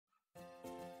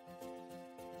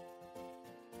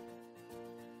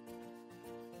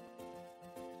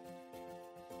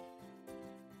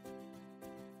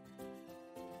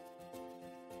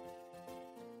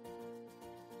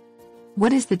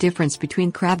What is the difference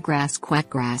between crabgrass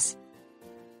quackgrass?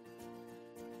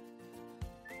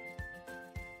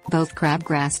 Both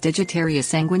crabgrass Digitaria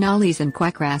sanguinalis and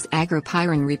quackgrass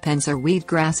Agropyron repens are weed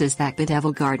grasses that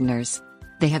bedevil gardeners.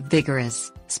 They have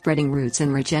vigorous, spreading roots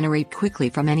and regenerate quickly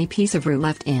from any piece of root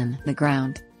left in the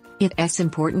ground. It's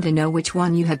important to know which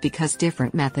one you have because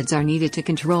different methods are needed to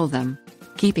control them.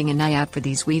 Keeping an eye out for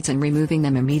these weeds and removing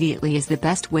them immediately is the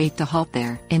best way to halt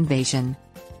their invasion.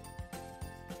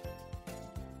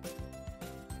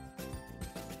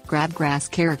 Crabgrass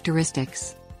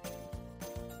Characteristics.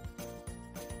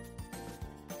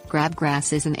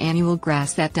 Crabgrass is an annual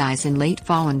grass that dies in late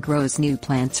fall and grows new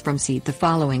plants from seed the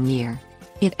following year.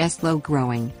 It's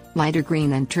slow-growing, lighter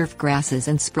green than turf grasses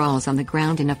and sprawls on the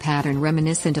ground in a pattern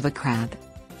reminiscent of a crab.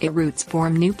 Its roots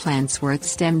form new plants where its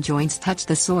stem joints touch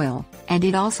the soil, and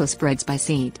it also spreads by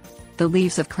seed. The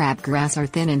leaves of crabgrass are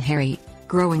thin and hairy,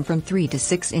 growing from 3 to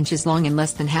 6 inches long and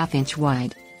less than ½ inch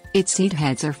wide. Its seed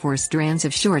heads are 4 strands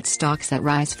of short stalks that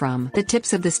rise from the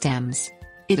tips of the stems.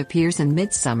 It appears in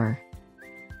midsummer.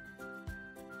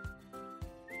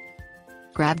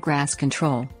 Crabgrass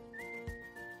Control.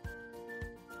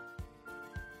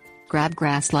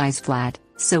 Crabgrass lies flat,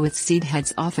 so its seed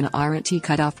heads often aren't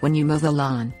cut off when you mow the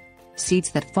lawn.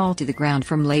 Seeds that fall to the ground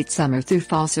from late summer through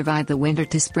fall survive the winter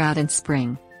to sprout in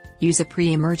spring. Use a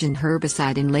pre-emergent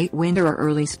herbicide in late winter or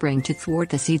early spring to thwart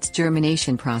the seed's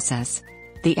germination process.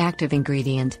 The active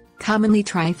ingredient, commonly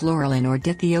trifloralin or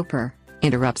dithiopyr,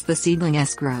 interrupts the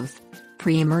seedling's growth.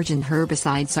 Pre-emergent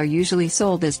herbicides are usually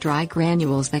sold as dry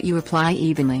granules that you apply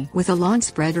evenly with a lawn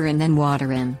spreader and then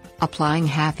water in, applying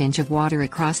 ½ inch of water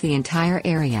across the entire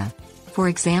area. For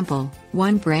example,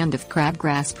 one brand of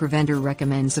crabgrass preventer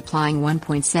recommends applying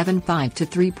 1.75 to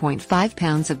 3.5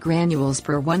 pounds of granules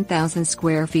per 1,000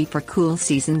 square feet for cool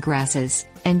season grasses,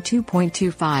 and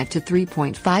 2.25 to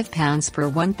 3.5 pounds per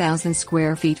 1,000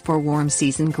 square feet for warm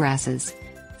season grasses.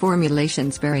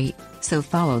 Formulations vary, so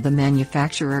follow the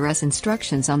manufacturer's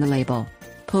instructions on the label.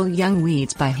 Pull young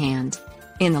weeds by hand.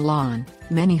 In the lawn,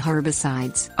 many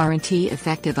herbicides aren't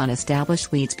effective on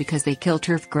established weeds because they kill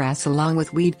turf grass along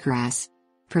with weedgrass.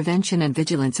 Prevention and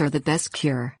vigilance are the best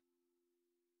cure.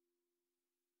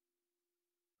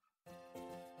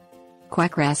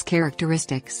 Quackgrass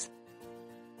Characteristics.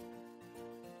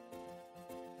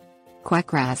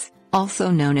 Quackgrass,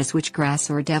 also known as witchgrass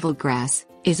or devilgrass,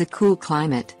 is a cool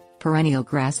climate, perennial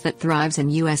grass that thrives in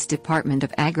U.S. Department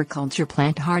of Agriculture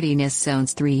plant hardiness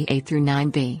zones 3A through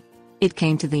 9B. It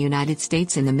came to the United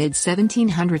States in the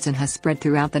mid-1700s and has spread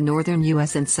throughout the northern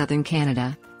U.S. and southern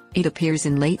Canada. It appears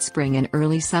in late spring and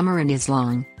early summer and is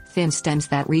long, thin stems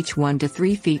that reach 1 to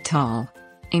 3 feet tall.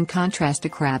 In contrast to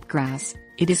crabgrass,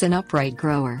 it is an upright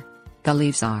grower. The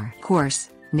leaves are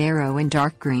coarse, narrow and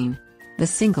dark green. The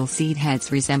single seed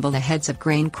heads resemble the heads of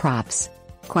grain crops.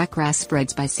 Quackgrass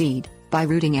spreads by seed, by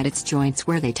rooting at its joints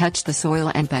where they touch the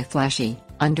soil and by fleshy,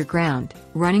 underground,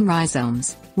 running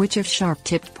rhizomes, which have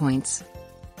sharp-tipped points.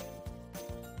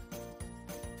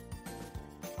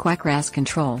 Quackgrass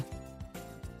Control.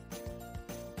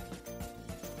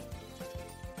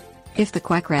 If the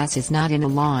quackgrass is not in a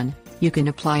lawn, you can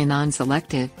apply a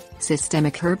non-selective,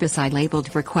 systemic herbicide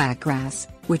labeled for quackgrass,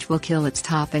 which will kill its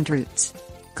top and roots.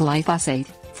 Glyphosate,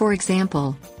 for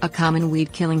example, a common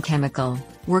weed-killing chemical,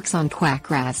 works on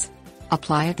quackgrass.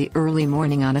 Apply it the early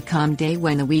morning on a calm day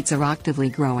when the weeds are actively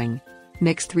growing.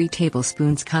 Mix 3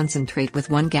 tablespoons concentrate with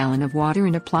 1 gallon of water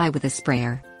and apply with a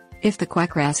sprayer. If the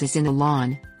quackgrass is in a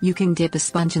lawn, you can dip a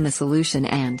sponge in the solution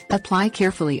and apply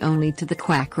carefully only to the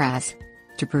quackgrass.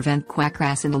 To prevent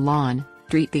quackgrass in the lawn,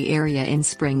 treat the area in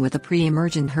spring with a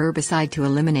pre-emergent herbicide to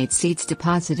eliminate seeds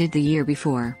deposited the year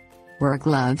before. Wear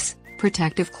gloves,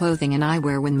 protective clothing and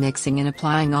eyewear when mixing and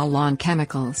applying all lawn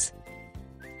chemicals.